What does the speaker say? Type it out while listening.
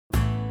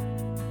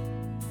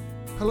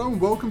Hello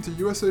and welcome to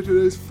USA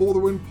Today's For the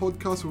Win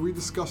podcast, where we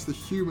discuss the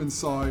human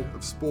side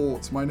of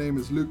sports. My name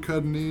is Luke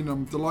Kerdenine.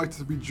 I'm delighted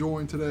to be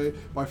joined today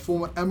by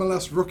former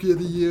MLS Rookie of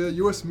the Year,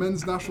 US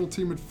men's national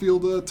team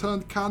midfielder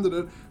turned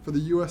candidate for the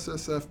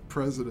USSF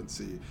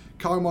presidency,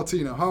 Kyle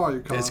Martino. How are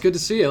you, Kyle? It's good to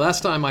see you.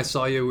 Last time I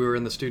saw you, we were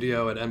in the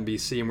studio at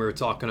NBC and we were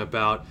talking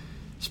about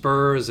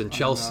Spurs and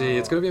Chelsea.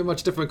 It's going to be a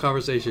much different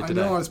conversation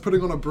today. I know, I was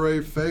putting on a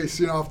brave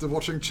face, after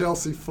watching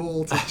Chelsea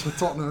fall to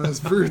Tottenham. It's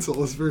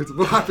brutal,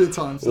 But happy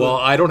times. Well,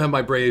 I don't have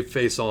my brave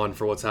face on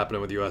for what's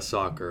happening with US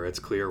soccer. It's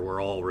clear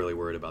we're all really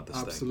worried about this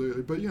thing.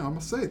 Absolutely. But, I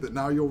must say that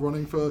now you're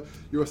running for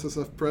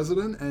USSF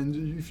president and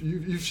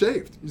you've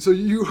shaved. So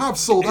you have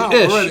sold out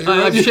already.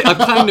 Right? I've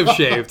kind of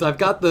shaved. I've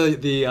got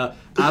the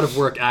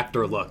out-of-work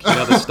actor look,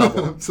 the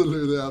stubble.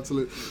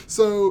 Absolutely.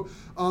 So,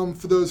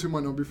 for those who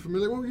might not be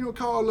familiar,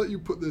 Kyle, I'll let you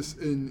put this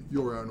in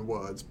your own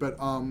words. But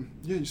I'm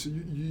going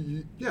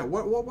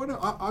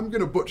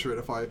to butcher it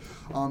if I.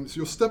 So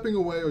you're stepping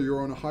away, or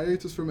you're on a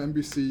hiatus from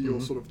NBC, your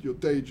sort of your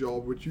day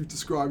job, which you've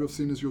described, I've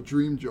seen as your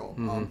dream job.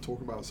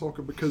 Talking about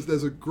soccer, because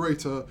there's a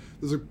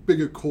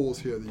bigger cause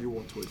here that you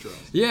want to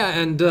address. Yeah,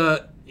 and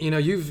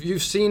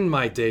you've seen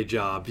my day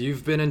job.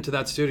 You've been into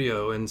that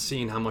studio and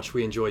seen how much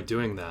we enjoy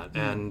doing that,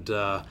 and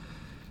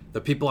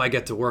the people I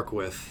get to work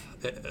with.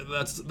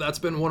 That's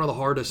been one of the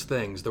hardest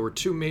things. There were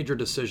two major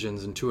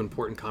decisions and two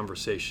important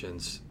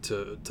conversations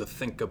to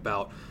think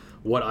about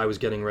what I was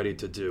getting ready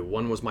to do.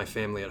 One was my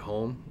family at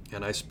home,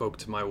 and I spoke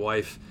to my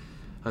wife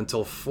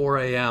until 4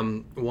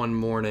 a.m. one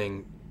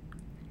morning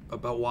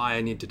about why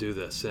I need to do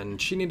this.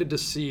 And she needed to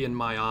see in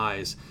my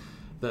eyes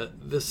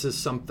that this is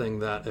something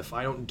that if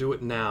I don't do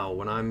it now,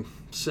 when I'm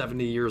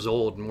 70 years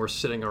old and we're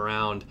sitting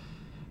around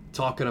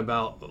talking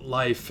about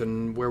life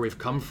and where we've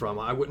come from,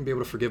 I wouldn't be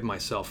able to forgive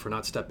myself for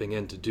not stepping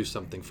in to do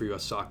something for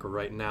U.S. soccer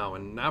right now.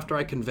 And after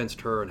I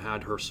convinced her and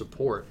had her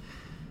support,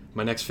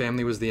 my next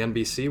family was the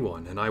NBC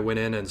one. And I went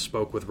in and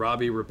spoke with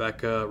Robbie,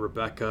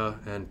 Rebecca,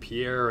 and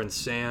Pierre and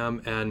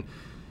Sam and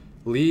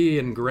Lee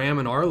and Graham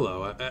and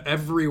Arlo.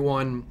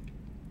 Everyone.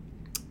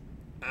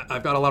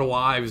 I've got a lot of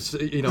wives,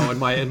 in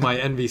my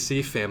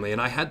NBC family, and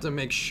I had to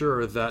make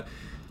sure that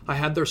I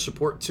had their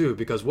support too,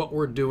 because what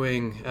we're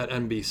doing at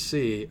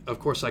NBC, of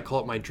course I call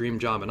it my dream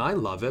job and I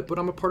love it, but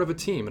I'm a part of a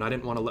team and I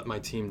didn't want to let my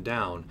team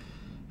down.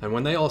 And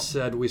when they all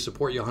said, we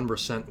support you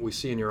 100%, we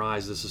see in your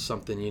eyes this is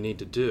something you need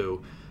to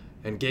do,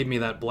 and gave me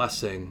that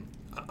blessing,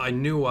 I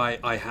knew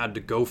I had to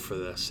go for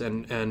this.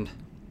 And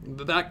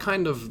that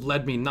kind of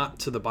led me not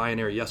to the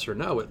binary yes or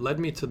no, it led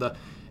me to the,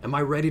 am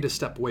I ready to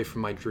step away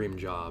from my dream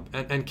job?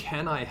 And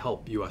can I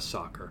help U.S.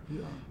 soccer?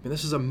 Yeah. I mean,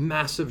 this is a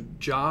massive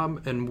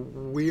job,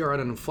 and we are at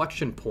an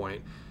inflection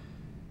point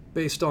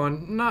based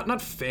on not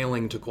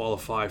failing to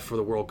qualify for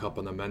the World Cup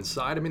on the men's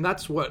side. I mean,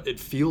 that's what it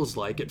feels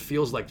like. It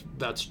feels like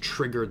that's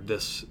triggered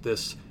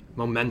this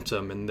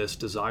momentum and this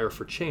desire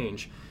for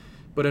change.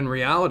 But in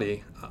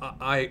reality,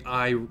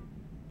 I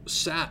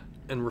sat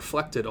and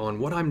reflected on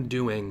what I'm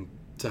doing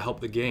to help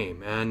the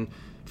game. And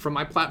from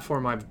my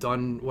platform, I've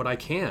done what I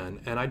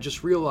can, and I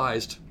just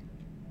realized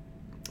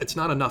it's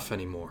not enough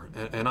anymore,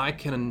 and I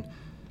can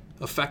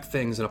affect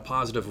things in a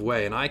positive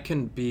way, and I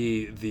can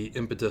be the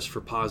impetus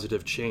for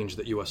positive change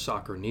that U.S.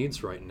 soccer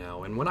needs right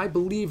now. And when I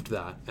believed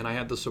that, and I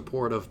had the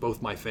support of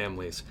both my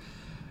families,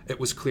 it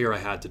was clear I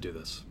had to do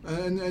this.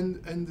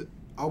 And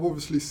I've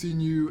obviously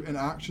seen you in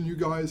action, you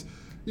guys.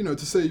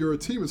 To say you're a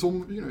team, it's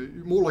almost,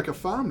 more like a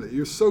family.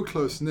 You're so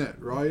close-knit,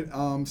 right?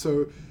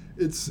 So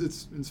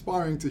it's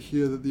inspiring to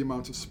hear that the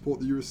amount of support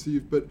that you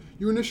received, but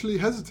you were initially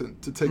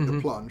hesitant to take the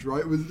plunge,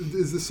 right?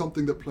 Is this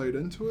something that played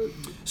into it?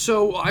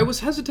 So I was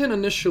hesitant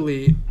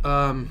initially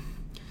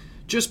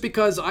just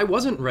because I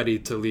wasn't ready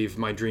to leave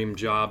my dream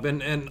job,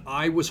 and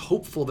I was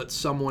hopeful that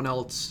someone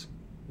else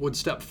would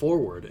step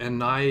forward.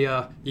 And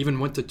I even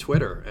went to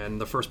Twitter,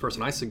 and the first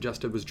person I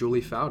suggested was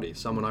Julie Foudy,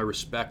 someone I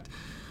respect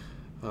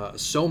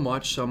so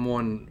much,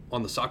 someone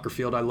on the soccer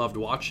field I loved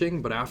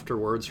watching, but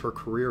afterwards her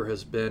career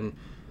has been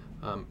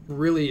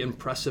really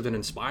impressive and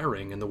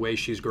inspiring in the way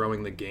she's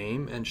growing the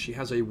game, and she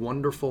has a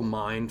wonderful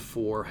mind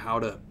for how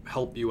to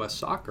help U.S.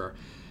 soccer.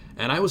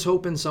 And I was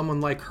hoping someone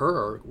like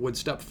her would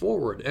step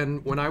forward.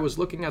 And when I was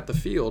looking at the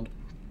field,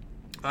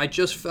 I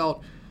just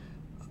felt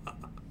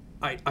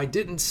I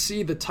didn't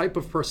see the type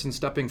of person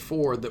stepping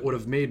forward that would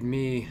have made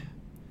me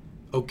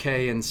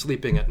okay and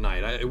sleeping at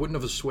night. It wouldn't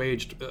have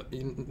assuaged,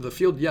 the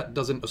field yet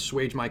doesn't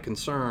assuage my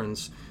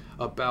concerns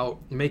about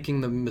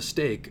making the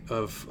mistake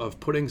of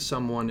putting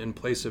someone in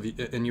place of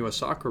in U.S.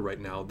 soccer right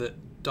now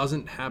that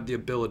doesn't have the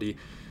ability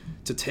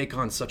to take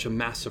on such a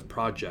massive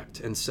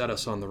project and set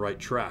us on the right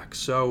track.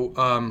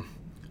 So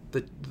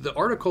the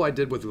article I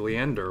did with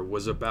Leander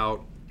was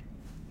about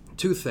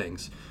two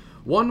things.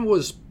 One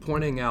was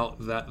pointing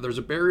out that there's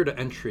a barrier to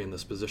entry in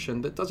this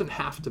position that doesn't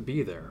have to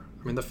be there.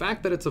 I mean, the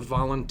fact that it's a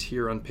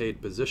volunteer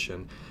unpaid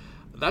position,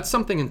 that's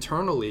something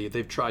internally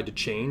they've tried to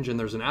change, and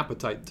there's an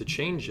appetite to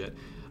change it.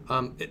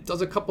 It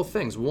does a couple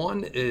things.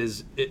 One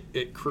is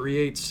it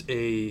creates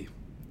a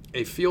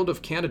field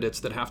of candidates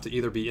that have to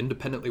either be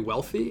independently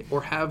wealthy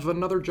or have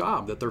another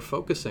job that they're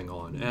focusing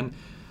on. And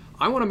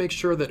I want to make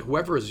sure that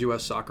whoever is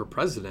U.S. Soccer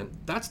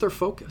president, that's their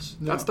focus.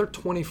 Yeah. That's their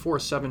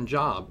 24/7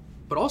 job.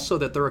 But also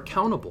that they're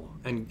accountable.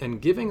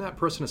 And giving that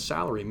person a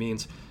salary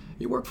means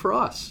you work for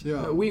us.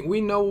 Yeah.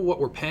 We know what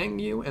we're paying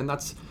you, and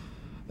that's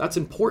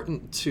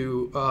important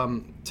to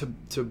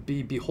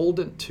be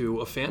beholden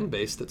to a fan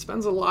base that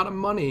spends a lot of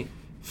money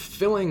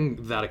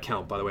filling that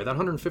account. By the way, that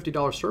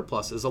 $150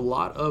 surplus is a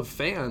lot of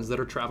fans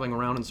that are traveling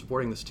around and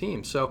supporting this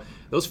team. So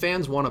those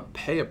fans want to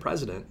pay a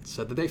president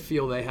so that they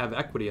feel they have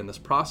equity in this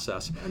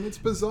process. And it's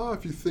bizarre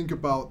if you think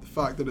about the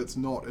fact that it's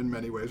not in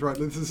many ways, right?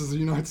 This is the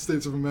United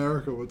States of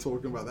America. We're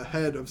talking about the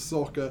head of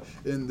soccer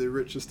in the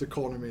richest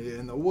economy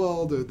in the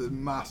world, or the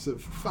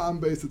massive fan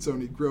base that's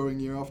only growing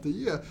year after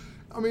year.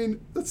 I mean,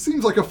 that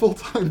seems like a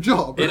full-time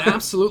job. It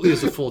absolutely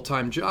is a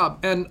full-time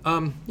job. And,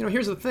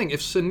 here's the thing.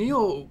 If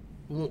Sunil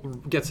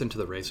gets into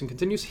the race and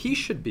continues, he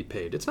should be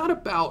paid. It's not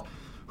about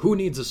who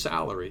needs a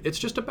salary. It's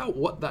just about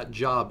what that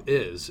job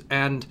is.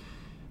 And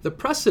the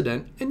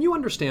precedent, and you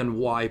understand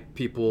why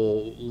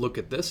people look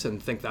at this and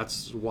think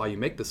that's why you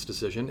make this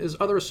decision, is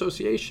other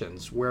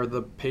associations where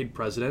the paid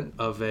president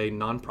of a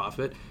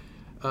nonprofit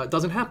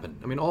doesn't happen.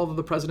 I mean, all of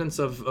the presidents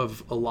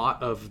of a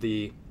lot of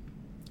the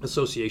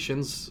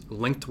associations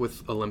linked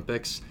with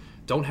Olympics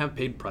don't have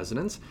paid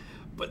presidents,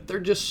 but they're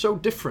just so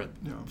different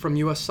from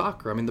U.S.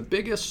 soccer. I mean, the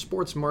biggest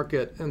sports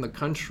market in the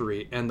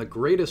country and the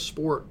greatest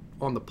sport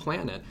on the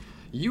planet,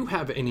 you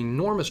have an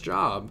enormous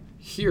job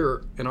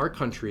here in our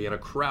country in a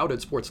crowded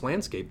sports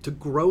landscape to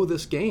grow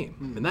this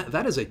game. And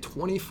that is a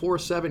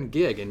 24/7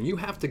 gig, and you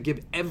have to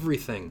give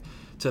everything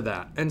to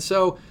that. And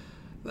so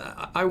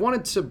I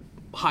wanted to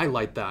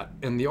highlight that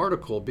in the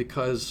article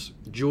because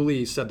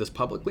Julie said this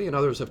publicly and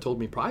others have told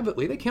me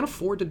privately they can't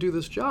afford to do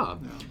this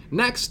job.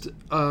 Next,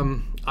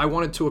 I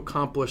wanted to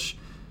accomplish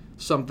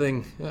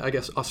something, I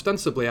guess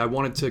ostensibly I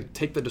wanted to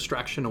take the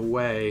distraction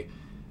away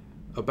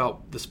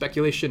about the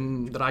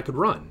speculation that I could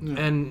run.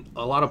 And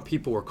a lot of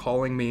people were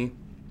calling me.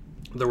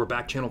 There were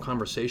back channel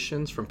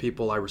conversations from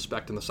people I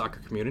respect in the soccer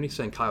community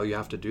saying, Kyle, you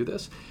have to do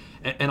this.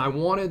 And I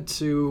wanted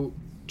to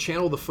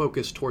channel the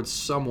focus towards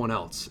someone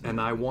else.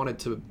 And I wanted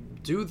to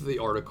do the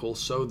article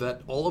so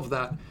that all of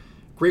that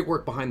great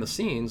work behind the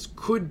scenes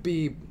could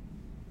be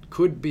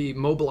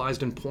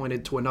mobilized and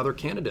pointed to another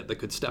candidate that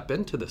could step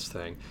into this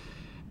thing.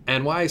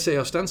 And why I say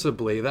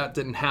ostensibly, that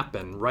didn't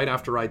happen. Right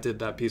after I did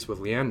that piece with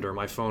Leander,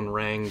 my phone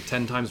rang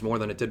 10 times more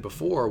than it did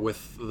before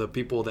with the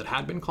people that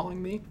had been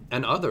calling me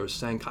and others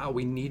saying, Kyle,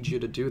 we need you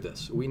to do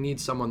this. We need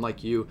someone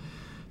like you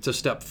to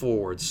step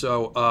forward.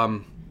 So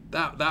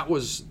that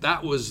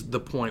was the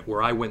point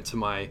where I went to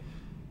my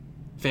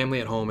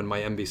family at home and my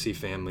NBC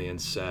family and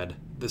said,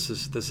 this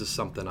is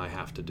something I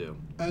have to do.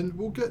 And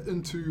we'll get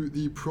into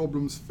the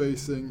problems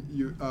facing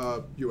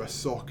U.S.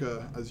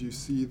 soccer as you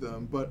see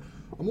them, but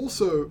I'm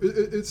also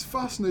it's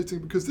fascinating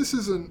because this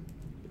isn't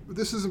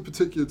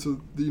particular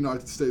to the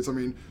United States. I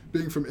mean,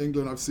 being from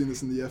England, I've seen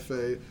this in the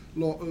FA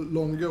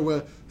long ago,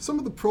 where some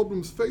of the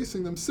problems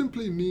facing them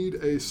simply need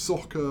a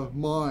soccer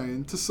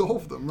mind to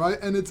solve them, right?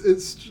 And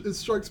it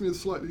strikes me as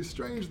slightly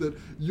strange that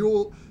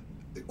you're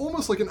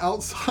almost like an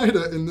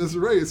outsider in this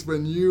race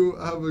when you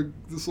have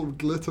this sort of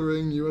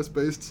glittering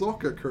US-based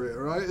soccer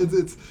career, right?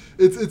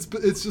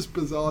 It's just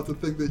bizarre to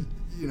think that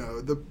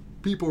the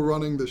people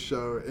running the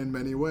show in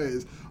many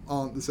ways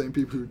aren't the same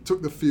people who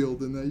took the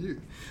field in their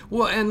youth.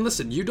 Well, and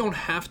listen, you don't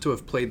have to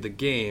have played the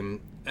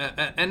game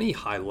at any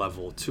high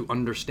level to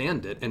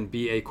understand it and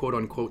be a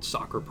quote-unquote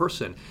soccer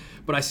person.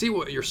 But I see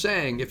what you're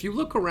saying. If you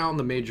look around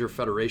the major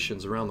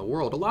federations around the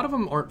world, a lot of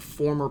them aren't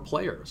former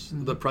players,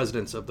 the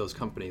presidents of those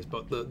companies.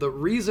 But the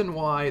reason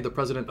why the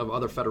president of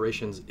other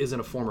federations isn't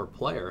a former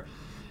player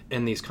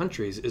in these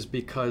countries is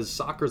because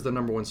soccer is the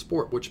number one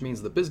sport, which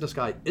means the business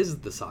guy is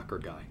the soccer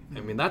guy.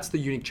 I mean, that's the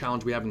unique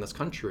challenge we have in this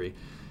country,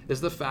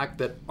 is the fact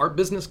that our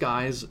business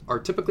guys are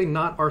typically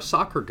not our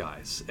soccer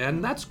guys.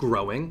 And that's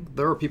growing.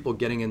 There are people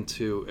getting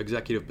into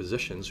executive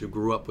positions who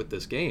grew up with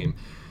this game.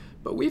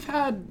 But we've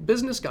had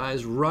business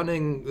guys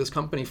running this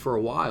company for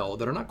a while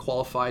that are not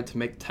qualified to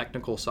make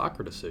technical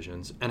soccer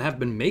decisions and have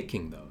been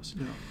making those.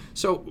 Yeah.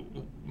 So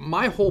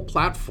my whole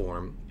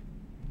platform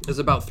is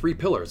about three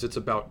pillars. It's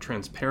about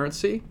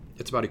transparency,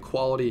 it's about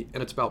equality,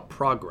 and it's about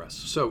progress.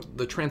 So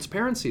the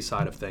transparency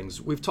side of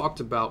things we've talked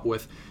about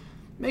with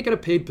make it a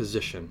paid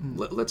position.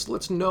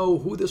 Let's know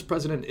who this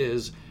president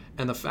is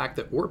and the fact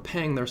that we're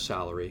paying their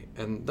salary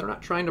and they're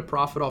not trying to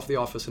profit off the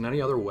office in any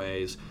other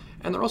ways,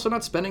 and they're also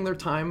not spending their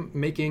time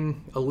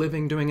making a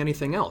living doing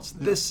anything else.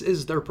 Yeah. This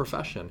is their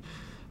profession.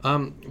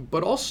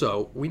 But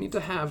also, we need to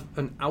have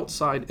an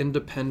outside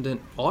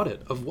independent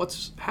audit of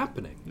what's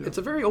happening. Yeah. It's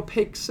a very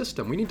opaque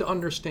system. We need to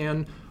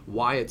understand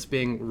why it's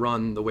being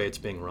run the way it's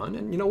being run.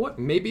 And you know what?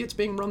 Maybe it's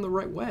being run the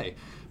right way.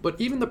 But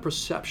even the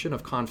perception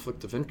of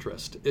conflict of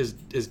interest is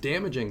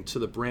damaging to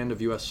the brand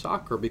of U.S.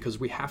 soccer because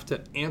we have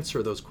to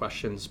answer those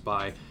questions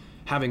by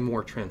having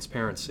more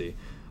transparency.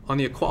 On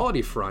the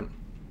equality front,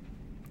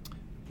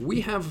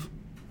 we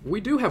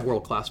do have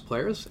world-class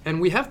players,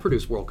 and we have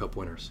produced World Cup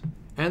winners.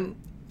 And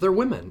they're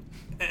women.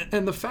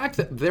 And the fact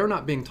that they're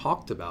not being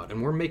talked about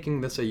and we're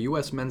making this a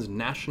U.S. men's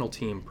national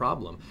team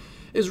problem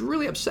is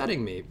really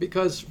upsetting me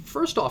because,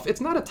 first off,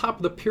 it's not a top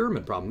of the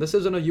pyramid problem. This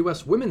isn't a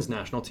U.S. women's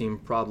national team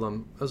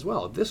problem as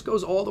well. This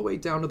goes all the way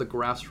down to the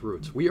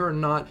grassroots. We are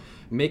not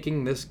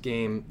making this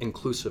game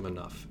inclusive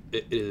enough.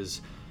 It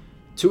is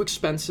too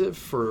expensive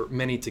for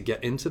many to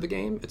get into the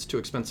game. It's too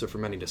expensive for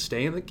many to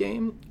stay in the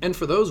game. And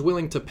for those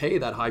willing to pay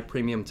that high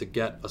premium to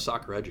get a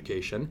soccer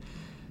education,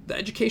 the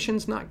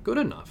education's not good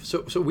enough.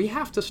 So we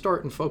have to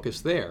start and focus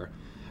there.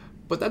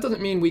 But that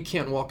doesn't mean we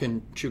can't walk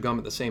and chew gum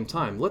at the same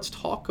time. Let's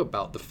talk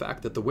about the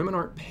fact that the women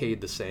aren't paid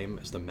the same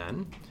as the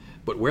men,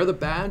 but wear the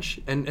badge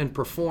and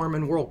perform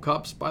in World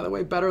Cups, by the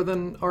way, better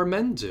than our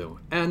men do.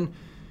 And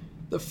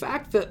the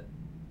fact that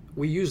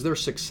we use their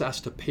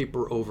success to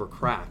paper over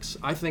cracks,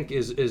 I think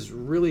is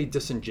really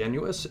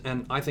disingenuous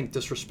and I think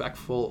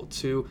disrespectful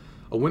to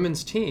a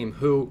women's team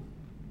who,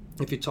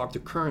 if you talk to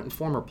current and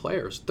former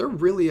players, they're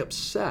really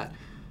upset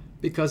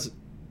because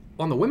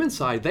on the women's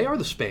side, they are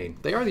the Spain,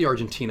 they are the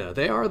Argentina,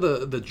 they are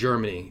the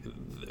Germany,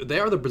 they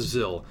are the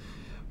Brazil.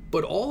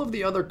 But all of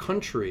the other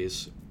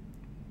countries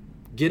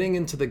getting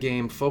into the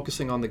game,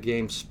 focusing on the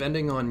game,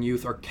 spending on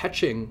youth, are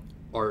catching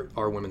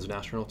our women's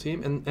national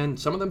team, and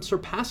some of them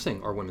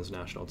surpassing our women's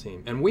national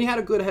team. And we had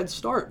a good head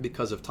start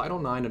because of Title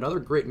IX and other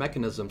great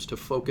mechanisms to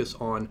focus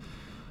on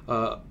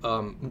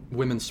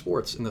women's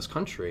sports in this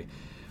country.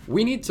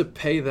 We need to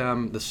pay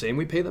them the same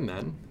we pay the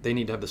men. They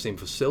need to have the same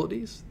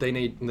facilities. They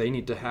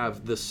need to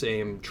have the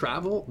same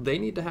travel. They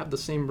need to have the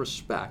same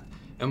respect.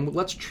 And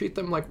let's treat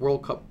them like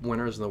World Cup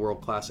winners and the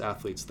world-class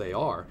athletes they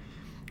are.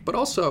 But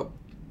also,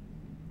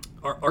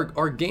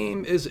 our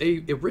game is a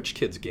rich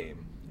kid's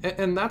game.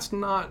 And that's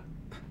not,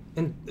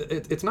 and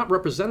it's not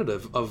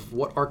representative of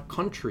what our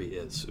country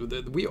is.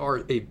 We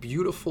are a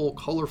beautiful,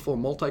 colorful,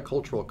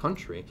 multicultural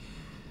country.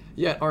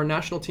 Yet our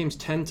national teams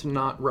tend to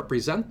not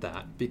represent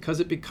that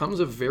because it becomes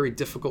a very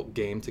difficult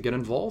game to get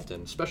involved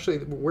in, especially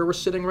where we're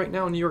sitting right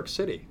now in New York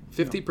City.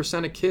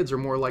 50% of kids are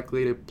more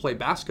likely to play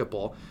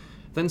basketball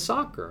than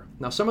soccer.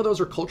 Now, some of those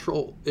are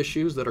cultural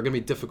issues that are going to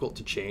be difficult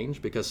to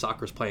change because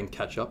soccer's playing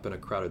catch up in a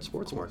crowded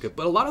sports market.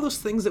 But a lot of those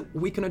things that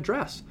we can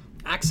address,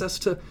 access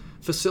to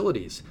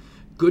facilities,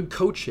 good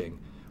coaching,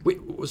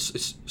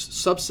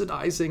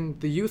 subsidizing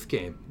the youth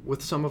game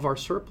with some of our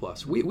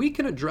surplus. We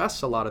can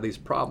address a lot of these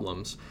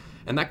problems.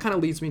 And that kind of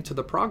leads me to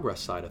the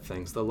progress side of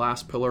things, the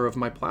last pillar of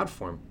my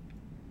platform.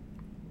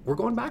 We're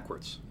going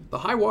backwards. The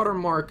high water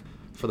mark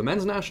for the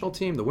men's national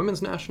team, the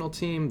women's national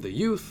team, the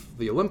youth,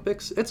 the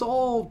Olympics, it's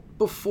all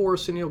before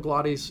Sunil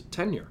Gulati's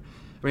tenure.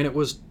 I mean, it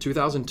was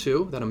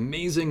 2002, that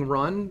amazing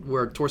run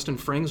where Torsten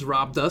Frings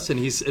robbed us, and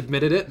he's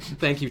admitted it.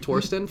 Thank you,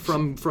 Torsten,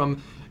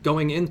 from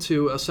going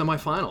into a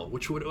semifinal,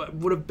 which would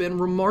have been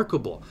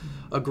remarkable.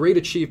 A great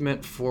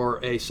achievement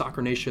for a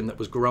soccer nation that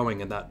was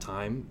growing at that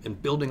time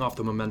and building off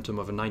the momentum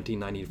of a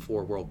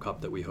 1994 World Cup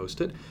that we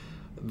hosted.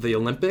 The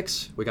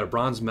Olympics, we got a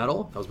bronze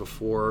medal. That was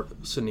before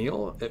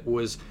Sunil. It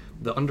was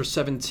the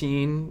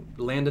under-17,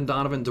 Landon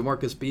Donovan,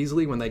 DeMarcus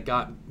Beasley, when they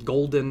got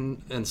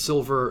golden and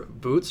silver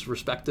boots,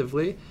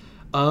 respectively.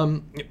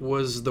 It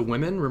was the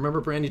women.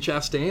 Remember Brandi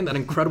Chastain, that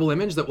incredible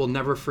image that we'll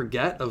never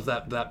forget of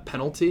that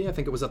penalty. I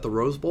think it was at the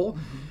Rose Bowl.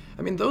 Mm-hmm.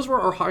 I mean, those were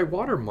our high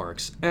water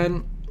marks.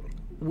 And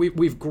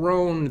we've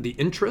grown the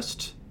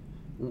interest.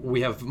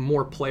 We have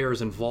more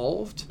players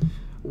involved.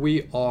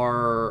 We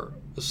are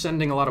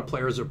sending a lot of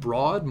players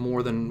abroad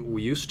more than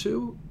we used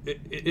to.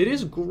 It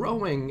is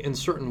growing in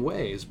certain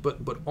ways,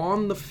 but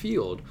on the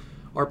field,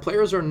 our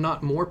players are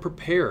not more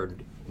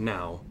prepared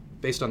now.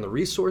 Based on the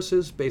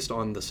resources, based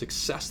on the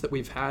success that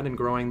we've had in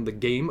growing the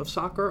game of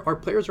soccer, our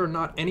players are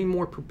not any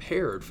more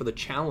prepared for the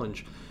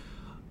challenge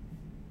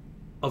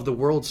of the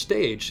world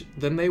stage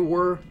than they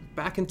were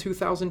back in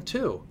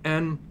 2002.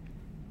 And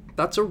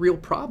that's a real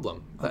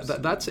problem.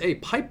 That's a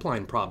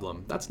pipeline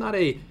problem. That's not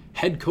a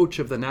head coach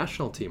of the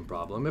national team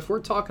problem. If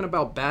we're talking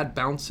about bad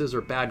bounces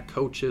or bad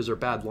coaches or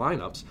bad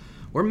lineups,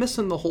 we're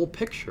missing the whole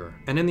picture.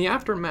 And in the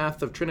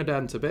aftermath of Trinidad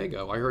and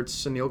Tobago, I heard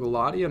Sunil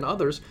Gulati and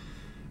others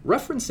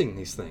referencing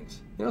these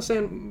things,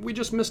 saying we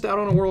just missed out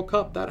on a World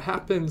Cup. That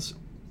happens,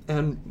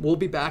 and we'll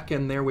be back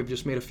in there. We've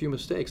just made a few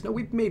mistakes. No,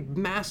 we've made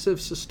massive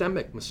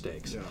systemic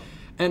mistakes,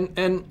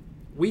 and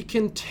we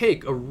can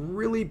take a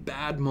really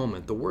bad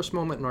moment, the worst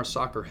moment in our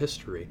soccer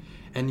history,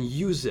 and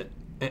use it.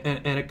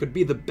 And it could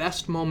be the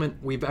best moment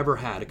we've ever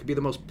had. It could be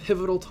the most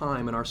pivotal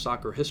time in our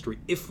soccer history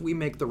if we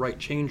make the right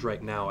change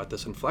right now at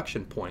this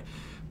inflection point.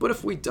 But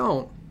if we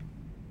don't,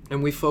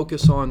 and we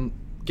focus on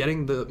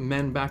getting the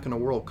men back in a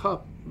World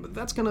Cup,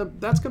 that's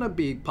gonna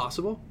be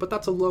possible, but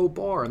that's a low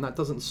bar, and that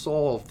doesn't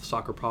solve the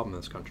soccer problem in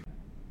this country.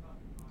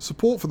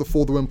 Support for the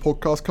For the Win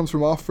podcast comes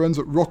from our friends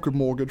at Rocket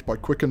Mortgage by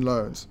Quicken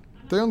Loans.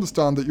 They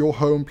understand that your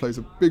home plays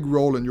a big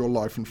role in your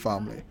life and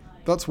family.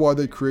 That's why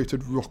they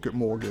created Rocket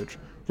Mortgage.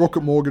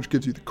 Rocket Mortgage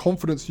gives you the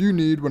confidence you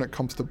need when it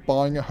comes to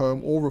buying a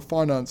home or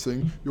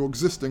refinancing your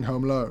existing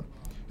home loan.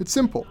 It's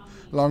simple,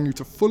 allowing you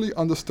to fully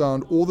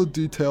understand all the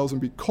details and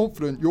be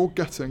confident you're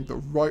getting the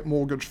right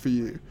mortgage for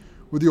you.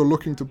 Whether you're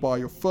looking to buy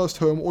your first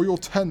home or your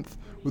 10th,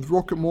 With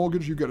Rocket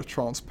Mortgage, you get a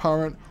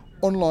transparent,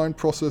 online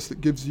process that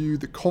gives you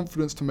the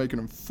confidence to make an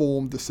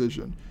informed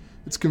decision.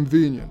 It's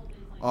convenient.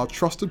 Our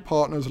trusted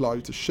partners allow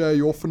you to share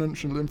your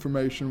financial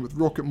information with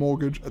Rocket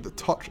Mortgage at the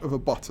touch of a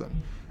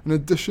button. In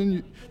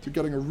addition to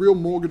getting a real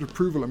mortgage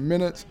approval in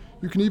minutes,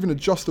 you can even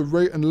adjust the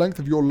rate and length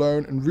of your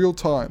loan in real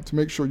time to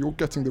make sure you're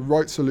getting the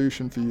right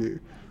solution for you.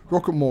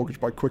 Rocket Mortgage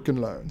by Quicken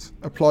Loans.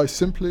 Apply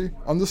simply,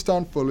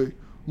 understand fully,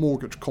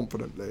 mortgage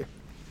confidently.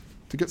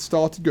 To get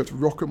started, go to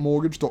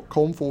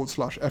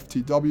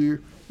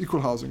rocketmortgage.com/FTW,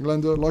 equal housing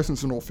lender,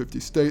 licensed in all 50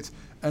 states,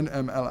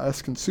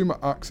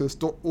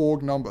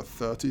 NMLS-consumeraccess.org, number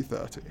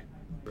 3030.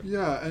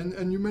 Yeah,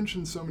 and you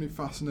mentioned so many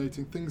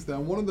fascinating things there.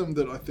 And one of them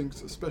that I think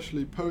is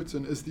especially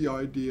potent is the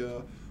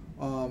idea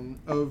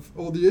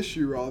the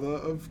issue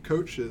of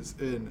coaches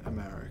in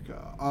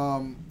America.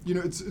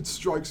 It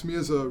strikes me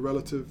as a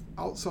relative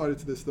outsider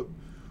to this that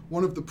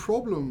one of the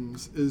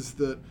problems is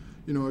that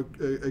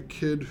a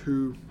kid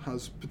who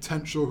has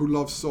potential, who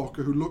loves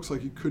soccer, who looks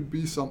like he could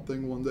be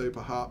something one day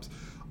perhaps,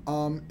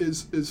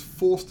 is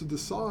forced to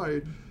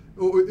decide,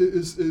 or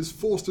is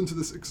forced into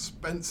this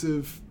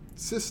expensive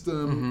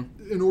system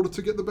in order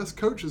to get the best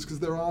coaches, because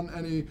there aren't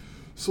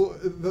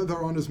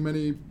as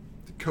many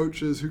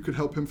coaches who could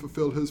help him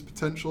fulfill his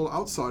potential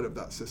outside of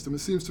that system. It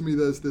seems to me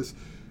there's this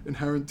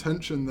inherent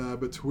tension there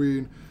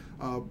between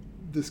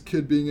this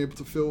kid being able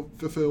to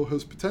fulfill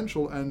his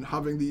potential and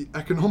having the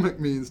economic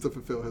means to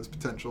fulfill his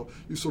potential.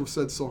 You sort of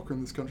said soccer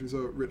in this country is a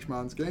rich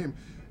man's game.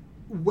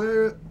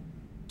 Where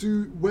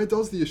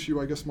does the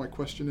issue, I guess my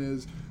question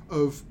is,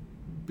 of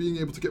being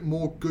able to get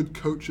more good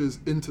coaches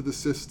into the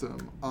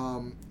system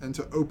and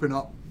to open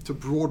up, to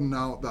broaden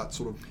out that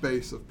sort of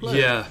base of players?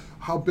 Yeah.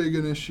 How big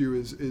an issue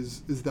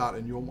is that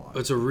in your mind?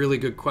 It's a really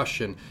good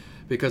question,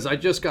 because I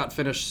just got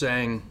finished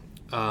saying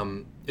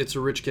it's a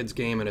rich kid's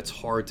game and it's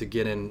hard to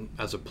get in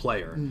as a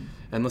player.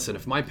 And listen,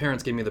 if my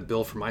parents gave me the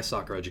bill for my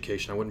soccer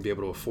education, I wouldn't be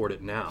able to afford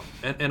it now.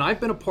 And I've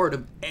been a part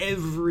of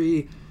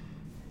every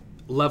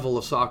level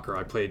of soccer.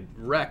 I played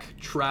rec,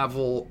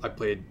 travel, I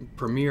played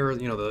premier,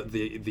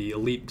 the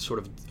elite sort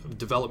of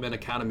development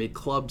academy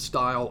club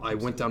style. I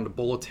went down to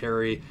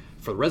Bolletary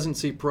for the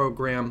residency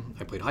program.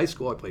 I played high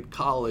school, I played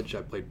college,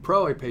 I played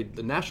pro, I played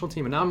the national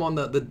team, and now I'm on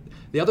the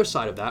other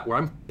side of that, where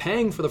I'm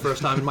paying for the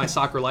first time in my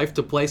soccer life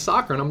to play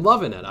soccer, and I'm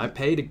loving it. I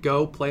pay to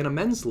go play in a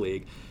men's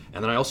league,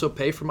 and then I also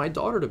pay for my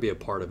daughter to be a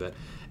part of it.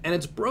 And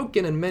it's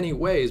broken in many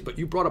ways, but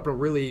you brought up a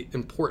really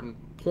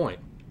important point.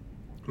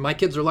 My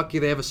kids are lucky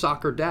they have a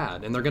soccer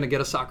dad, and they're going to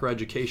get a soccer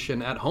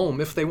education at home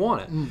if they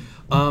want it.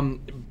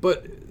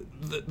 But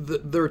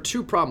there are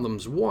two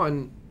problems.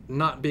 One,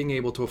 not being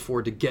able to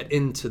afford to get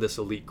into this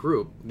elite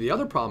group. The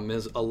other problem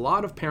is a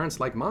lot of parents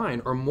like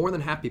mine are more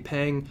than happy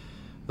paying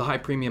the high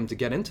premium to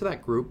get into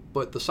that group,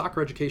 but the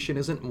soccer education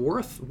isn't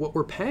worth what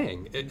we're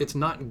paying. It's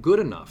not good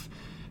enough.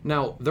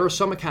 Now, there are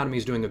some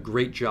academies doing a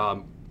great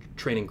job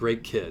training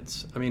great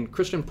kids. I mean,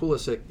 Christian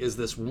Pulisic is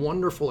this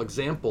wonderful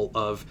example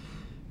of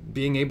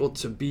being able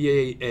to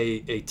be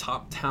a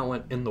top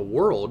talent in the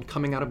world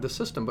coming out of the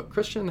system. But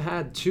Christian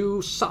had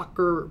two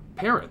soccer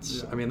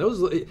parents. Yeah. I mean,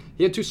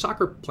 he had two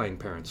soccer playing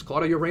parents.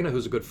 Claudio Reina,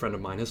 who's a good friend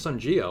of mine, his son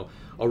Gio,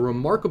 a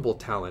remarkable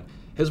talent.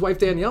 His wife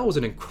Danielle was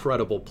an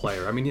incredible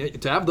player. I mean,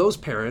 to have those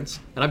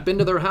parents, and I've been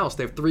to their house,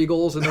 they have 3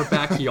 goals in their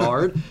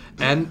backyard,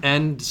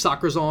 and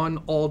soccer's on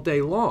all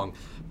day long.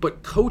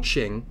 But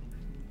coaching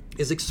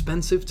is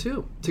expensive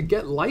too. To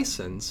get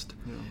licensed,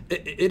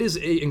 it is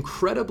an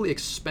incredibly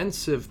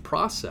expensive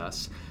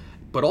process,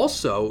 but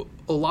also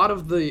a lot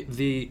of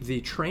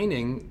the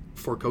training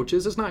for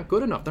coaches is not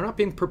good enough. They're not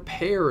being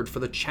prepared for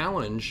the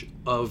challenge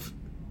of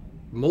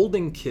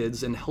molding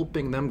kids and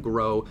helping them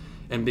grow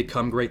and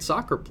become great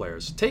soccer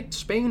players. Take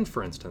Spain,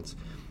 for instance.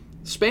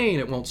 Spain,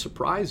 it won't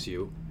surprise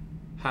you,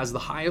 has the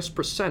highest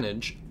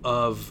percentage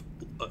of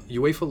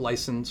UEFA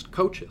licensed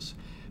coaches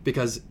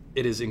because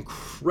it is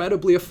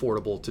incredibly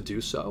affordable to do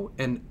so,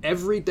 and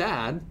every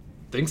dad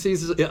thinks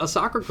he's a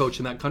soccer coach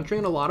in that country,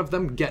 and a lot of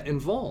them get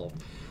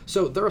involved.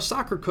 So they're a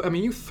soccer coach. I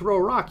mean, you throw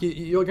a rock,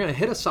 you're going to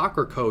hit a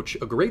soccer coach,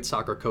 a great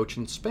soccer coach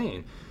in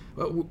Spain.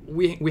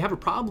 We have a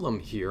problem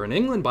here. And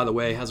England, by the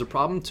way, has a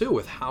problem too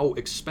with how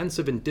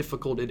expensive and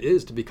difficult it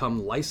is to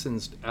become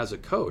licensed as a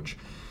coach.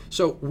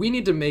 So we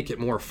need to make it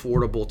more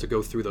affordable to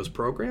go through those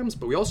programs,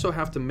 but we also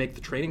have to make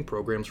the training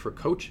programs for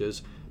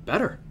coaches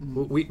better.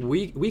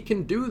 We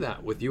can do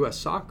that with U.S.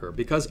 soccer,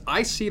 because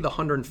I see the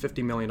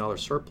 $150 million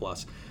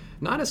surplus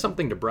not as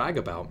something to brag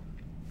about,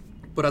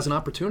 but as an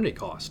opportunity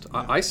cost.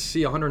 I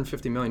see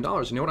 $150 million.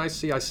 You know what I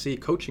see? I see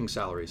coaching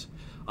salaries.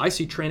 I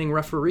see training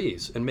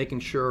referees and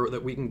making sure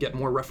that we can get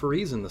more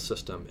referees in the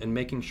system and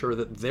making sure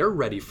that they're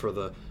ready for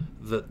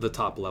the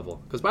top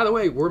level. Because, by the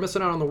way, we're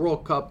missing out on the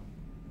World Cup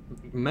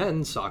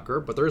men's soccer,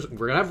 but we're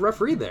going to have a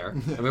referee there.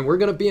 I mean, we're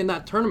going to be in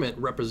that tournament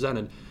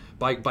represented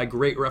by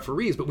great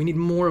referees, but we need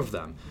more of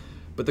them.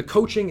 But the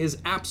coaching is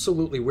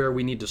absolutely where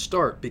we need to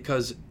start,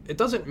 because it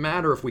doesn't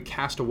matter if we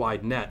cast a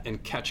wide net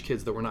and catch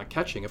kids that we're not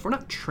catching. If we're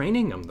not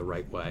training them the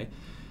right way,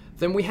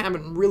 then we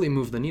haven't really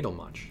moved the needle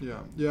much.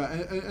 Yeah.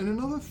 And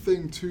another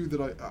thing too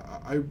that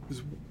I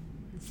was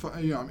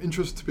I'm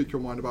interested to pick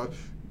your mind about.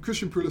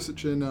 Christian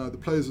Pulisic in the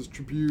Players'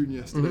 Tribune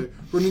yesterday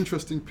wrote an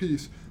interesting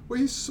piece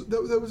where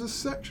there was a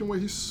section where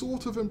he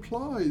sort of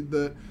implied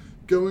that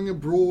going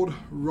abroad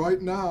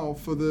right now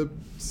for the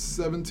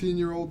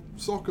 17-year-old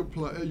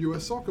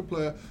US soccer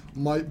player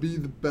might be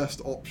the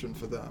best option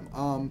for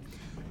them.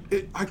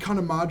 I can't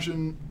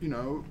imagine,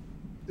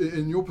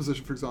 in your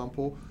position, for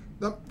example,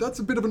 that's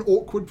a bit of an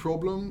awkward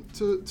problem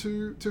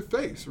to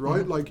face,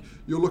 right? Like,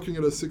 you're looking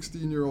at a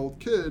 16-year-old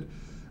kid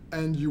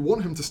and you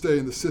want him to stay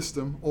in the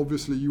system.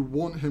 Obviously, you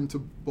want him to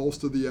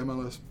bolster the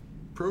MLS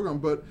program,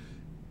 but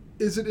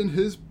is it in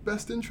his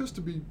best interest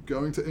to be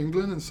going to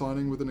England and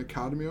signing with an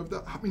academy of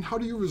that? I mean, how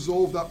do you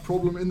resolve that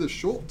problem in the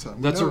short term?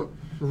 That's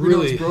we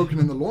know it's broken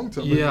in the long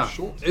term, but in the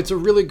short term. It's a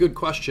really good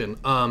question.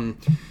 I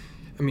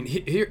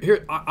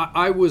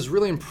was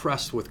really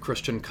impressed with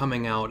Christian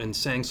coming out and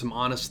saying some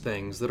honest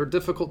things that are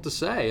difficult to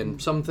say,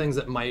 and some things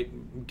that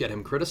might get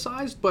him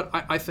criticized, but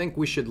I think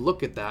we should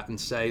look at that and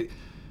say,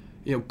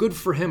 good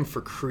for him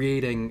for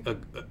creating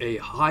a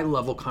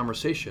high-level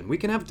conversation. We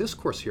can have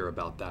discourse here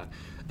about that.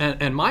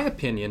 And my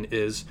opinion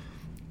is,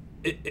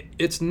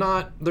 there's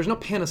no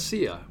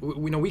panacea.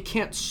 We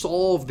can't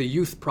solve the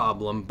youth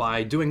problem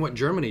by doing what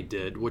Germany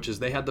did, which is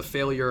they had the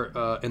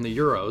failure in the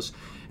Euros,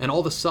 and all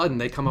of a sudden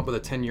they come up with a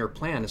 10-year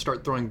plan and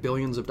start throwing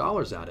billions of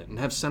dollars at it and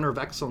have center of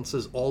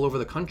excellences all over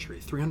the country,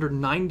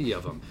 390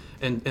 of them,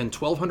 and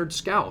 1,200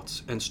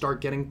 scouts, and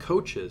start getting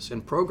coaches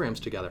and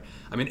programs together.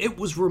 I mean, it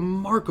was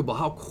remarkable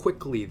how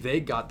quickly they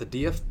got the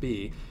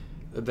DFB,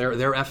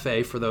 their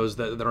FA for those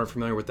that aren't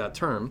familiar with that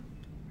term,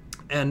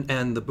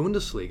 and the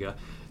Bundesliga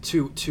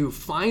to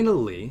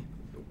finally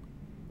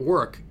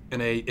work in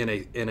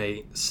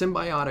a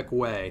symbiotic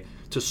way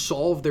to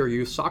solve their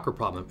youth soccer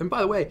problem. And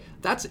by the way,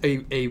 that's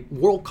a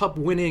World Cup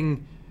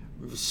winning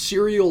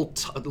serial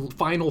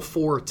Final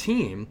Four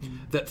team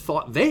that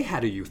thought they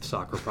had a youth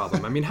soccer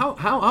problem. I mean,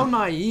 how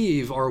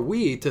naive are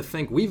we to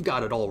think we've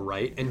got it all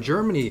right and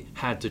Germany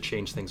had to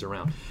change things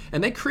around?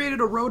 And they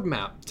created a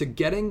roadmap to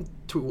getting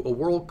to a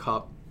World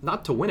Cup,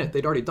 not to win it,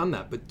 they'd already done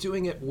that, but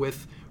doing it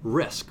with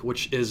risk,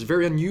 which is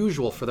very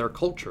unusual for their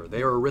culture.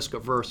 They are risk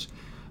averse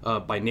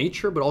by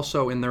nature, but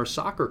also in their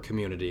soccer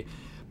community.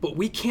 But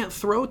we can't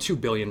throw $2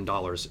 billion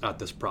at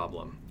this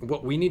problem.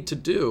 What we need to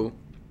do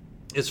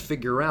is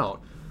figure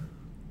out,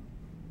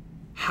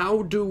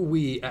 how do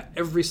we, at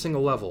every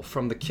single level,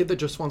 from the kid that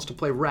just wants to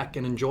play rec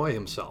and enjoy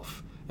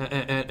himself,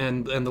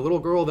 and the little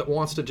girl that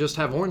wants to just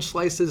have orange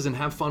slices and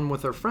have fun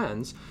with her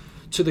friends,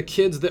 to the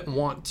kids that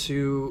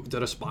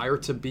that aspire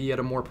to be at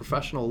a more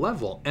professional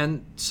level.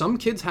 And some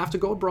kids have to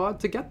go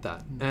abroad to get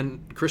that.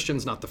 And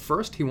Christian's not the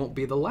first, he won't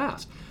be the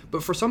last.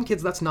 But for some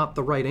kids, that's not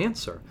the right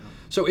answer.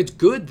 So it's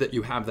good that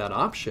you have that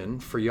option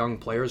for young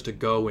players to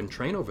go and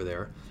train over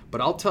there.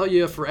 But I'll tell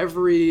you, for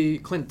every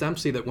Clint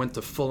Dempsey that went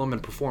to Fulham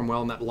and performed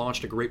well and that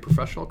launched a great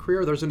professional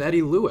career, there's an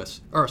Eddie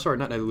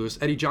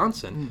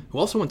Johnson, who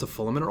also went to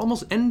Fulham and it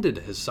almost ended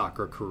his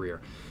soccer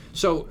career.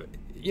 So,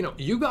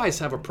 you guys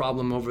have a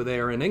problem over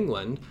there in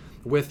England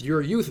with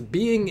your youth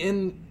being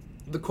in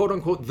the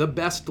quote-unquote the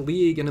best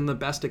league and in the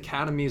best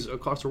academies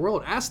across the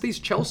world. Ask these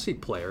Chelsea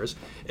players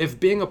if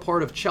being a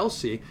part of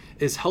Chelsea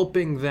is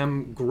helping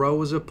them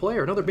grow as a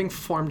player. No, they're being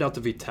farmed out to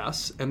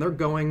Vitesse and they're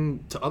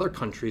going to other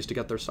countries to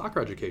get their soccer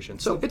education.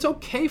 So it's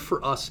okay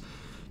for us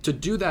to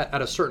do that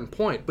at a certain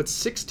point, but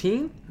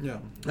 16,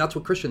 that's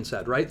what Christian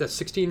said, right? That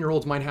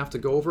 16-year-olds might have to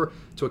go over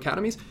to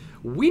academies.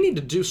 We need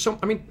to do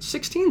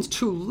 16's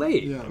too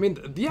late. Yeah. I mean,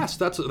 yes,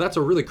 that's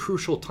a really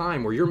crucial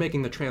time where you're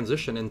making the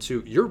transition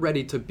into, you're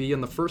ready to be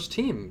in the first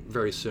team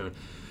very soon.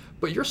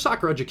 But your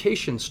soccer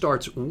education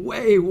starts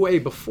way, way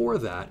before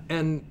that.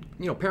 And,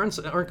 parents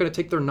aren't going to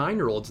take their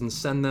 9-year-olds and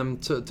send them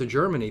to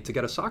Germany to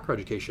get a soccer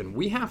education.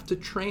 We have to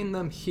train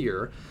them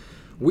here.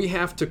 We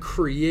have to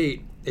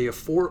create an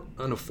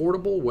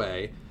affordable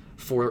way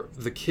for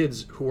the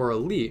kids who are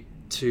elite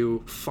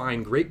to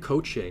find great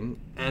coaching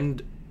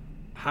and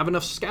have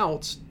enough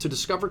scouts to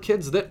discover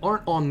kids that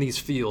aren't on these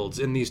fields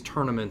in these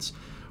tournaments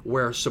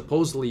where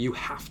supposedly you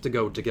have to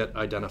go to get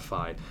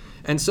identified.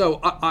 And so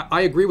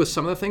I agree with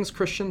some of the things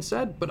Christian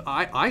said, but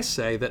I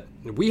say that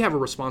we have a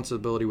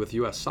responsibility with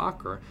U.S.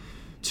 soccer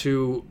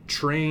to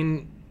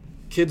train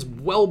kids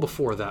well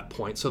before that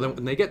point, so that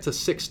when they get to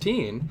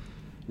 16,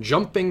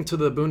 jumping to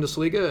the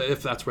Bundesliga,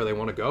 if that's where they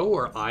want to go,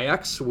 or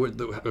Ajax, with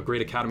a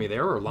great academy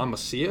there, or La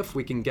Masia, if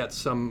we can get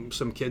some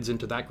kids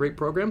into that great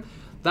program,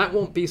 that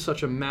won't be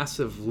such a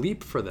massive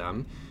leap for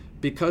them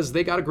because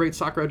they got a great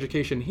soccer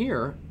education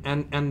here,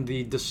 and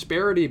the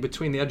disparity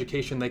between the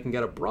education they can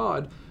get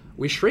abroad,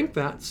 we shrink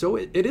that, so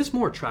it is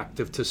more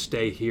attractive to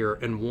stay here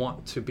and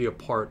want to be a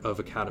part of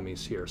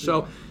academies here.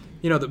 So,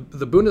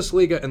 the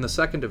Bundesliga and the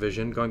second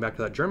division, going back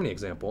to that Germany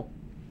example,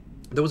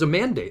 there was a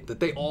mandate that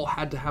they all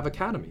had to have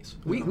academies.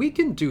 We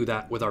can do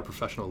that with our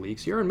professional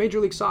leagues here, and Major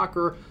League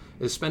Soccer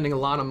is spending a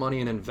lot of money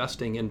and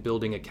investing in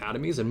building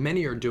academies, and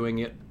many are doing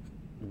it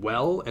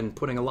well and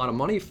putting a lot of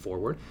money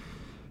forward.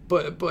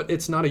 but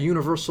it's not a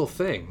universal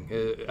thing.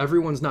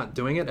 Everyone's not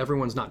doing it.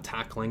 Everyone's not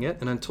tackling it.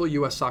 And until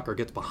U.S. soccer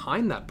gets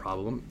behind that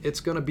problem,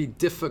 it's going to be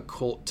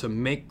difficult to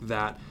make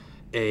that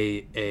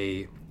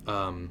a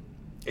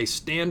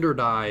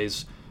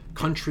standardized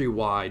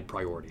countrywide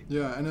priority.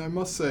 Yeah, and I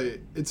must say,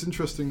 it's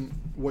interesting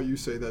what you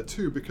say there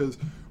too, because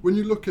when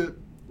you look at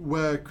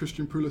where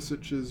Christian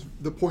Pulisic is,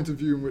 the point of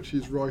view in which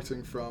he's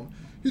writing from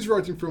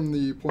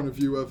the point of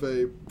view of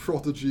a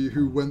prodigy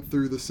who went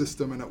through the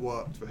system and it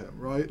worked for him,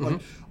 right? Mm-hmm.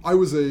 Like, I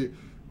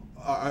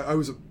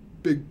was a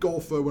big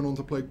golfer, went on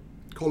to play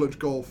college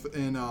golf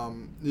in,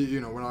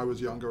 when I was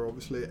younger,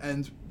 obviously.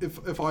 And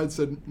if I had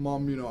said,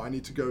 Mom, I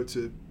need to go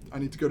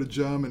to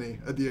Germany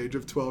at the age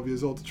of 12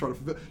 years old to try to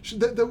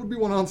fulfill, there would be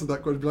one answer to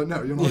that question. Be like,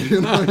 no,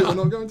 you're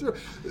not going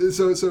to.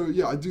 So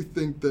yeah, I do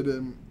think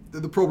that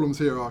the problems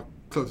here are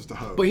closest to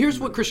home. But here's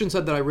what Christian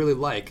said that I really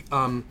like.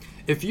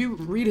 If you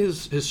read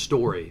his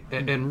story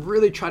and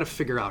really try to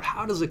figure out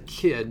how does a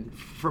kid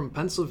from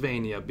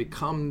Pennsylvania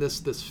become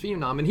this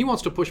phenom, and he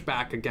wants to push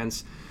back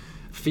against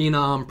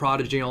phenom,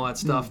 prodigy, and all that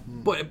stuff.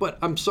 Mm-hmm. But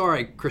I'm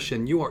sorry,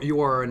 Christian,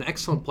 you are an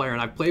excellent player,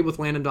 and I've played with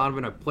Landon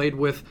Donovan, I've played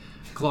with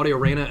Claudio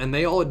Reyna, and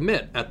they all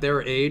admit at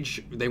their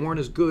age they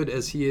weren't as good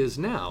as he is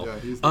now. Yeah,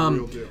 he's the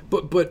real deal.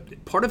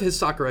 But part of his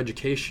soccer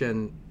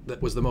education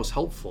that was the most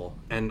helpful,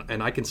 and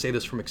I can say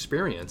this from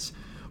experience,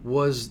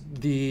 was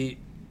the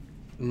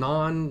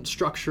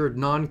non-structured,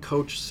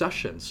 non-coach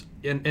sessions.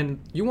 And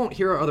you won't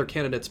hear other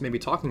candidates maybe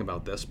talking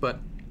about this, but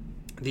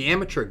the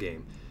amateur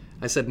game.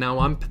 I said, now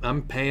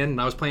I'm paying.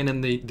 I was playing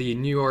in the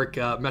New York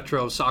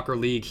Metro Soccer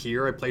League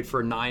here. I played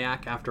for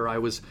Nyack after I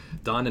was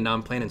done, and now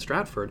I'm playing in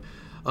Stratford.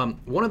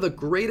 One of the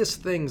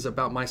greatest things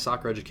about my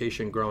soccer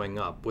education growing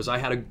up was I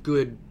had a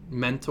good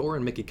mentor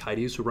in Mickey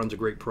Kites, who runs a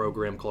great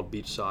program called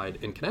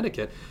Beachside in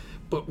Connecticut.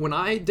 But when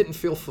I didn't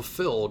feel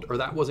fulfilled, or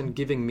that wasn't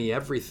giving me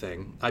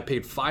everything, I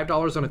paid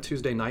 $5 on a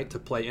Tuesday night to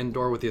play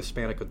indoor with the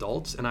Hispanic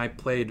adults, and I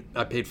paid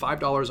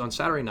 $5 on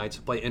Saturday nights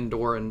to play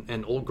indoor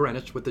in Old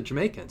Greenwich with the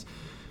Jamaicans.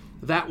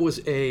 That was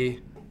a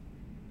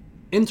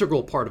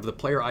integral part of the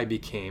player I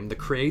became, the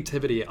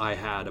creativity I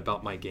had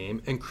about my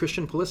game, and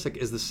Christian Pulisic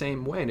is the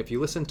same way. And if you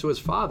listen to his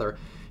father,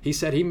 he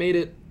said he made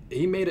it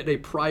a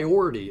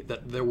priority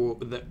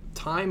that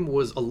time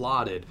was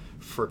allotted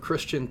for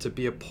Christian to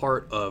be a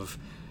part of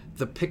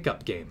the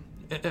pickup game.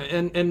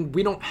 And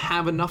we don't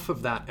have enough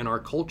of that in our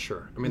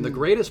culture. I mean, the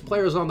greatest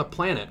players on the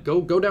planet,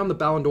 go down the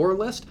Ballon d'Or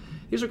list,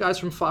 these are guys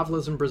from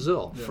favelas in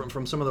Brazil,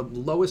 from some of the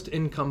lowest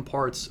income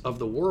parts of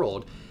the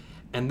world.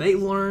 And they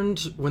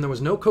learned when there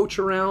was no coach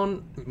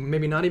around,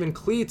 maybe not even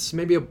cleats,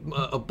 maybe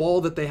a ball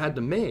that they had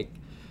to make.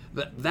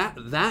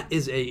 That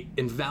is a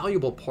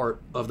invaluable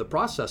part of the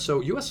process.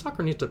 So U.S.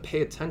 soccer needs to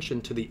pay attention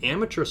to the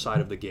amateur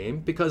side of the game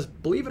because,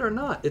 believe it or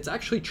not, it's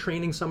actually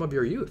training some of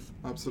your youth.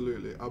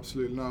 Absolutely.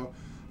 Now,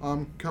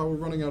 Cal, we're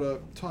running out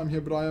of time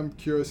here, but I am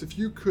curious if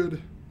you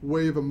could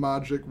wave a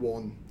magic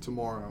wand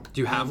tomorrow.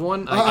 Do you have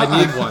one?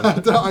 I need one.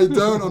 I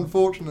don't,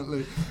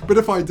 unfortunately. But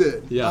if I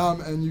did, yeah.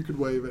 And you could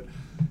wave it,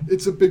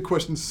 it's a big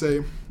question to say,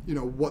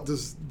 what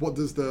does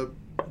the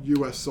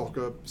U.S.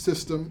 soccer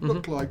system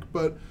look like?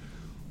 But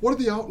what are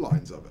the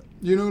outlines of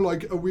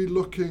it? Are we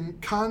looking,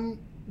 can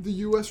the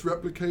U.S.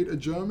 replicate a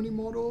Germany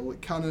model?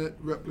 Can it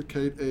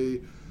replicate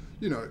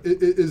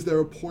is there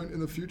a point in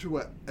the future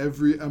where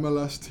every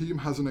MLS team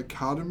has an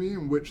academy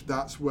in which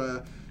that's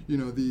where,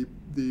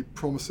 the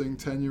promising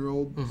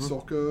 10-year-old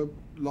soccer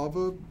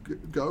lover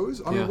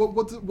goes? I mean,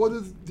 what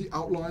does the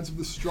outlines of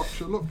the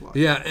structure look like?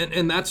 Yeah,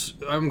 and that's,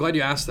 I'm glad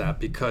you asked that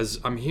because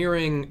I'm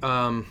hearing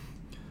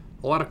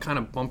a lot of kind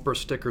of bumper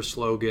sticker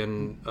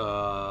slogan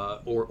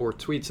or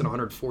tweets in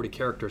 140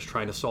 characters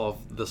trying to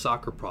solve the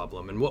soccer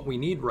problem. And what we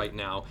need right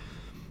now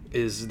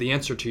is the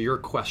answer to your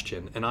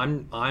question. And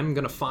I'm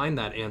going to find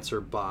that answer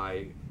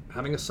by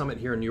having a summit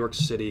here in New York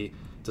City,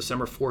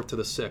 December 4th to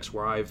the 6th,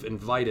 where I've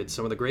invited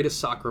some of the greatest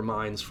soccer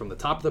minds from the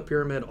top of the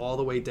pyramid all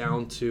the way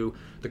down to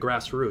the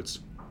grassroots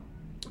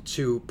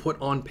to put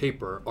on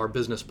paper our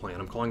business plan.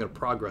 I'm calling it a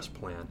progress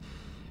plan.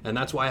 And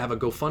that's why I have a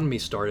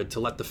GoFundMe started to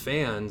let the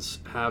fans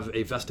have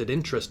a vested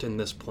interest in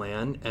this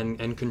plan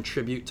and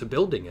contribute to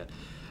building it.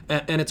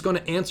 And it's going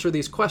to answer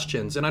these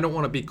questions. And I don't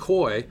want to be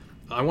coy.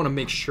 I want to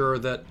make sure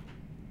that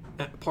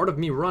part of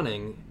me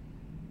running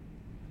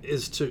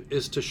is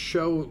to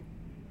show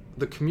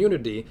the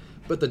community,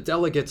 but the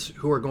delegates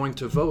who are going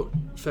to vote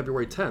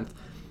February 10th,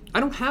 I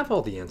don't have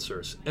all the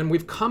answers. And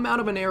we've come out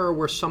of an era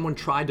where someone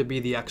tried to be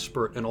the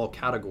expert in all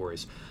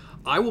categories.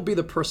 I will be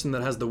the person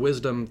that has the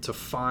wisdom to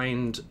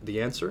find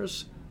the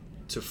answers,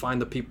 to find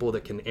the people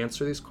that can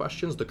answer these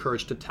questions, the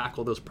courage to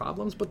tackle those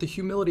problems, but the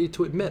humility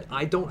to admit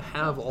I don't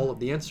have all of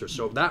the answers.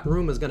 So that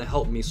room is going to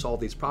help me solve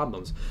these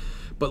problems.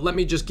 But let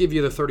me just give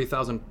you the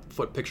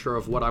 30,000-foot picture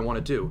of what I want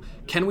to do.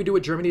 Can we do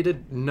what Germany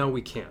did? No,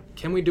 we can't.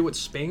 Can we do what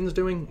Spain's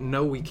doing?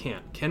 No, we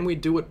can't. Can we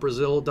do what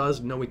Brazil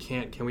does? No, we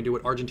can't. Can we do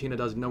what Argentina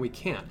does? No, we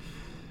can't.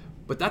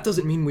 But that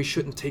doesn't mean we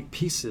shouldn't take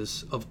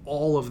pieces of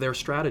all of their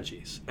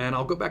strategies. And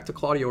I'll go back to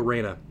Claudio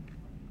Reyna.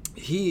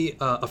 He,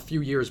 a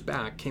few years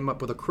back, came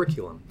up with a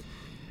curriculum.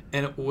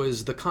 And it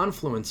was the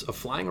confluence of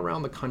flying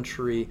around the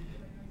country,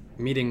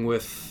 meeting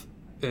with,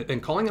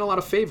 and calling in a lot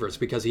of favors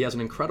because he has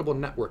an incredible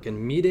network, and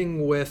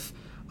meeting with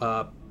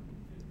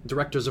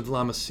directors of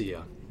La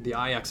Masia, the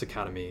Ajax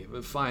Academy,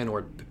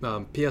 Feyenoord,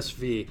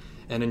 PSV,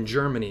 and in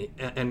Germany,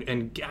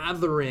 and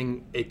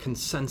gathering a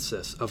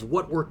consensus of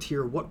what worked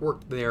here, what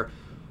worked there.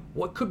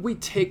 What could we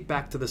take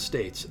back to the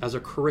States as a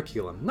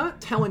curriculum?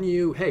 Not telling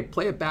you, hey,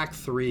 play a back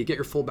three, get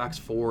your fullbacks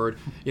forward,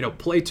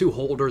 play two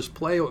holders,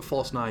 play a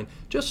false nine.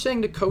 Just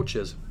saying to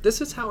coaches, this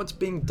is how it's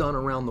being done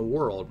around the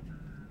world.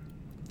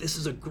 This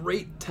is a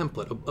great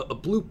template, a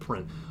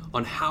blueprint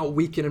on how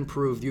we can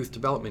improve youth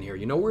development here.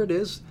 You know where it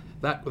is?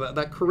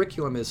 That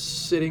curriculum is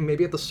sitting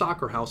maybe at the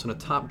soccer house in a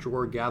top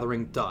drawer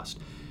gathering dust.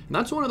 And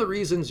that's one of the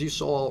reasons you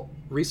saw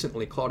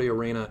recently Claudio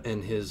Reyna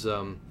in his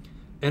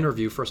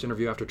first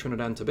interview after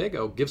Trinidad and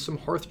Tobago, give some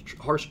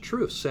harsh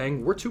truths,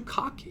 saying we're too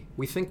cocky.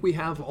 We think we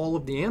have all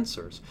of the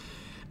answers.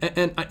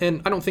 And I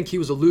don't think he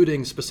was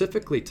alluding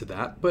specifically to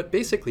that, but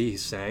basically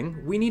he's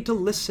saying we need to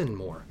listen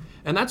more.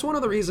 And that's one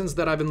of the reasons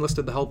that I've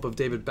enlisted the help of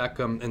David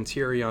Beckham and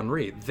Thierry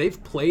Henry.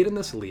 They've played in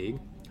this league.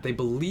 They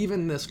believe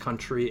in this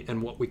country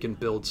and what we can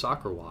build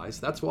soccer-wise.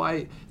 That's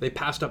why they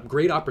passed up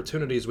great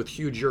opportunities with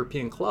huge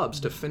European clubs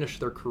to finish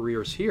their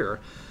careers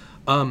here.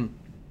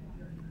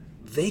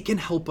 They can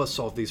help us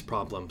solve these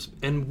problems.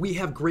 And we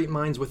have great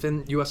minds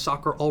within U.S.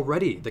 soccer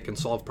already that can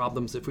solve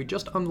problems if we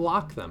just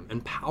unlock them,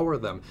 empower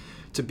them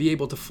to be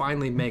able to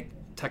finally make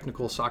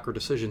technical soccer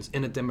decisions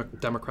in a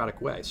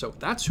democratic way. So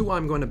that's who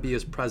I'm going to be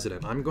as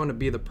president. I'm going to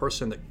be the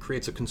person that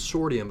creates a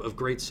consortium of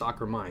great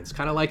soccer minds,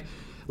 kind of like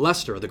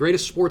Leicester, the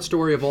greatest sports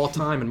story of all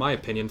time, in my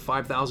opinion,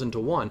 5,000 to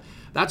 1.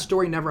 That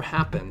story never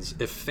happens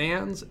if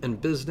fans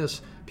and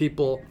business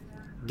people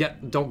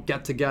don't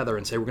get together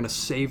and say, we're going to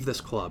save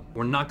this club.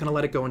 We're not going to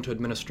let it go into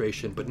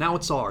administration, but now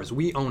it's ours.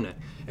 We own it,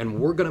 and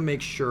we're going to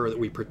make sure that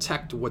we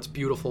protect what's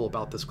beautiful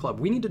about this club.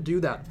 We need to do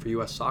that for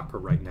U.S. soccer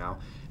right now,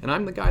 and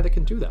I'm the guy that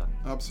can do that.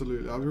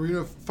 Absolutely. I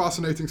mean,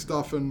 fascinating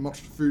stuff and much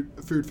food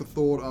for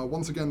thought.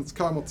 Once again, it's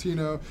Kyle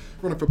Martino,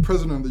 running for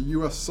president of the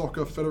U.S.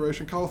 Soccer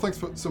Federation. Kyle,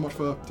 thanks so much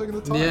for taking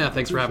the time. Yeah,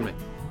 thanks for having me.